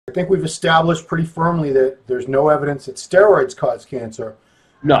I think we've established pretty firmly that there's no evidence that steroids cause cancer.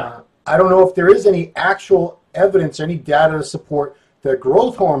 No. I don't know if there is any actual evidence, any data to support that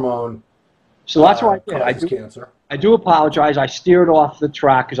growth hormone So that's what I causes did. cancer. I do apologize. I steered off the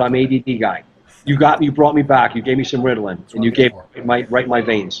track because I'm ADD guy. You brought me back. You gave me some Ritalin, and you gave right my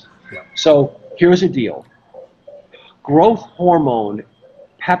veins. Yeah. So here's the deal. Growth hormone,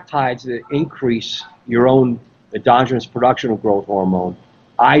 peptides that increase your own endogenous production of growth hormone,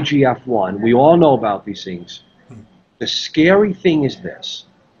 IGF-1, we all know about these things. The scary thing is this.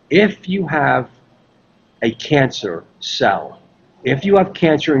 If you have a cancer cell, if you have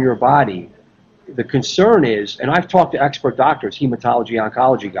cancer in your body, the concern is, and I've talked to expert doctors, hematology,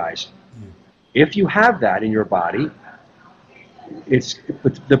 oncology guys, if you have that in your body,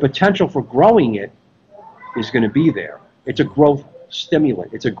 the potential for growing it is going to be there. It's a growth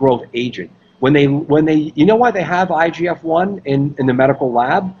stimulant. It's a growth agent. When they, you know why they have IGF-1 in the medical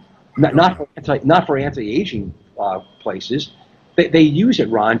lab? Not for anti-aging places. They use it,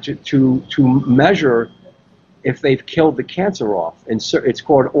 Ron, to measure if they've killed the cancer off. And so it's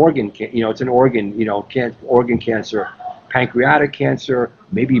called organ, it's an organ, organ cancer, pancreatic cancer,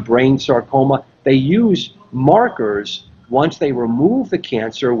 maybe brain sarcoma. They use markers once they remove the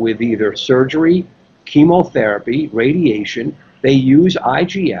cancer with either surgery, chemotherapy, radiation. They use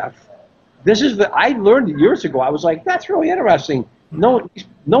IGF. I learned years ago. I was like, that's really interesting. No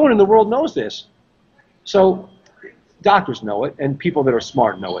one in the world knows this. So doctors know it, and people that are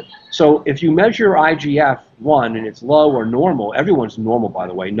smart know it. So if you measure IGF-1 and it's low or normal, everyone's normal, by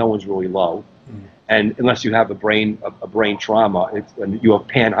the way. No one's really low, and unless you have a brain trauma, and you have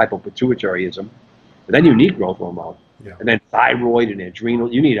pan-hypopituitaryism, but then you need growth hormone, and then thyroid and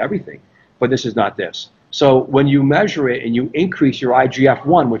adrenal. You need everything, but this is not this. So when you measure it and you increase your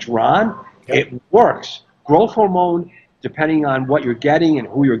IGF-1, which, Ron, it works. Growth hormone, depending on what you're getting and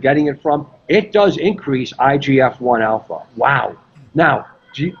who you're getting it from, it does increase IGF-1 alpha. Wow. Now,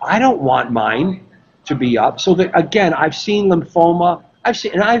 I don't want mine to be up. So that, again, I've seen lymphoma.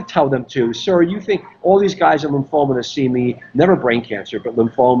 And I tell them too, sir, you think all these guys in lymphoma that see me, never brain cancer, but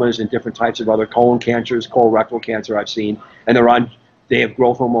lymphomas and different types of other colon cancers, colorectal cancer I've seen, and they have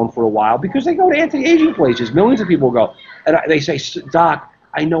growth hormone for a while because they go to anti-aging places. Millions of people go. And they say, Doc,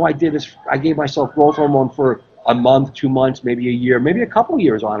 I know I did this. I gave myself growth hormone for a month, 2 months, maybe a year, maybe a couple of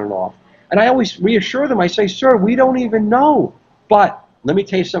years on and off. And I always reassure them. I say, sir, we don't even know. But let me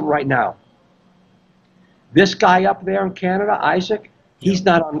tell you something right now. This guy up there in Canada, Isaac, he's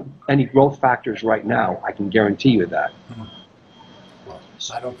not on any growth factors right now. I can guarantee you that. Well,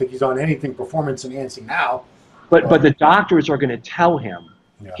 I don't think he's on anything performance enhancing now. But the doctors are going to tell him.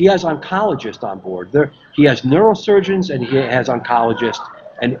 He has oncologists on board. He has neurosurgeons and he has oncologists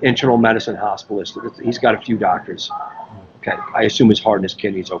and internal medicine hospitalists. He's got a few doctors. Okay, I assume his heart and his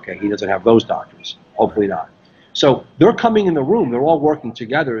kidneys okay. He doesn't have those doctors. Hopefully not. So they're coming in the room. They're all working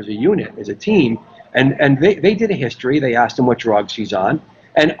together as a unit, as a team. And they did a history. They asked him what drugs he's on.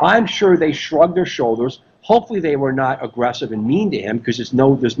 And I'm sure they shrugged their shoulders. Hopefully they were not aggressive and mean to him because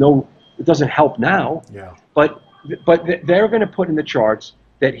it doesn't help now. Yeah. But they're going to put in the charts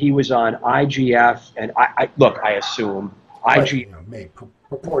that he was on IGF. And look, I assume IGF.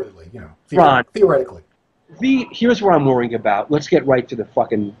 Purportedly, theoretically. Here's what I'm worrying about. Let's get right to the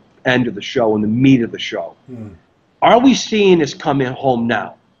fucking end of the show and the meat of the show. Are we seeing this come in home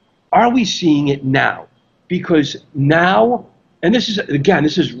now? Are we seeing it now? Because now, and this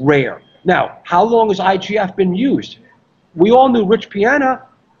is rare. Now, how long has IGF been used? We all knew Rich Piana.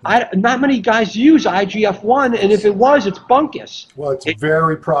 Not many guys use IGF-1, and if it was, it's bunkus. Well, it's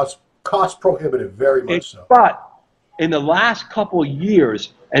very cost prohibitive, very much so. But in the last couple of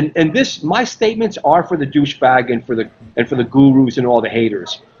years, and my statements are for the douchebag and for the gurus and all the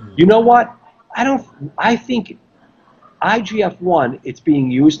haters. You know what? I think IGF-1, it's being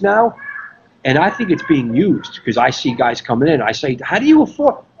used now, and I think it's being used because I see guys coming in. I say, how do you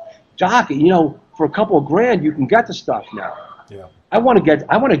afford, Doc? For a couple of grand, you can get the stuff now. Yeah. I want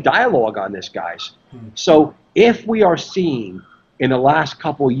to dialogue on this, guys. So if we are seeing in the last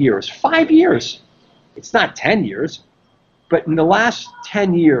couple of years, 5 years, it's not 10 years, but in the last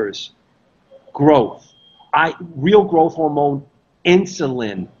 10 years, growth, real growth hormone,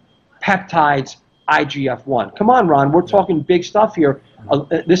 insulin, peptides, IGF-1. Come on, Ron, we're talking big stuff here.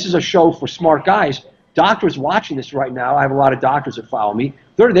 This is a show for smart guys. Doctors watching this right now, I have a lot of doctors that follow me.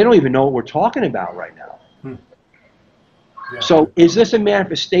 They don't even know what we're talking about right now. Yeah. So is this a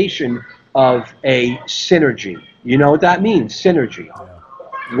manifestation of a synergy? You know what that means, synergy.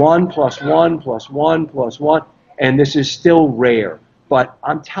 Yeah. 1 + 1 + 1 + 1, and this is still rare. But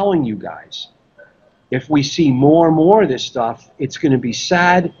I'm telling you guys, if we see more and more of this stuff, it's going to be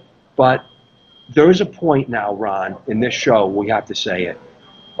sad, but there's a point now, Ron, in this show, we have to say it.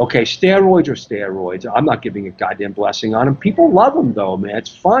 Okay, steroids are steroids. I'm not giving a goddamn blessing on them. People love them, though, man.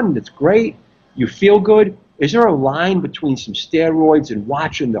 It's fun. It's great. You feel good. Is there a line between some steroids and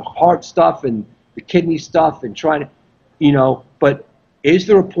watching the heart stuff and the kidney stuff and trying to, you know, but is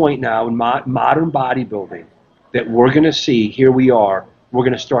there a point now in modern bodybuilding that we're going to see, here we are, we're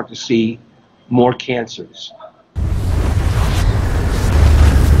going to start to see more cancers?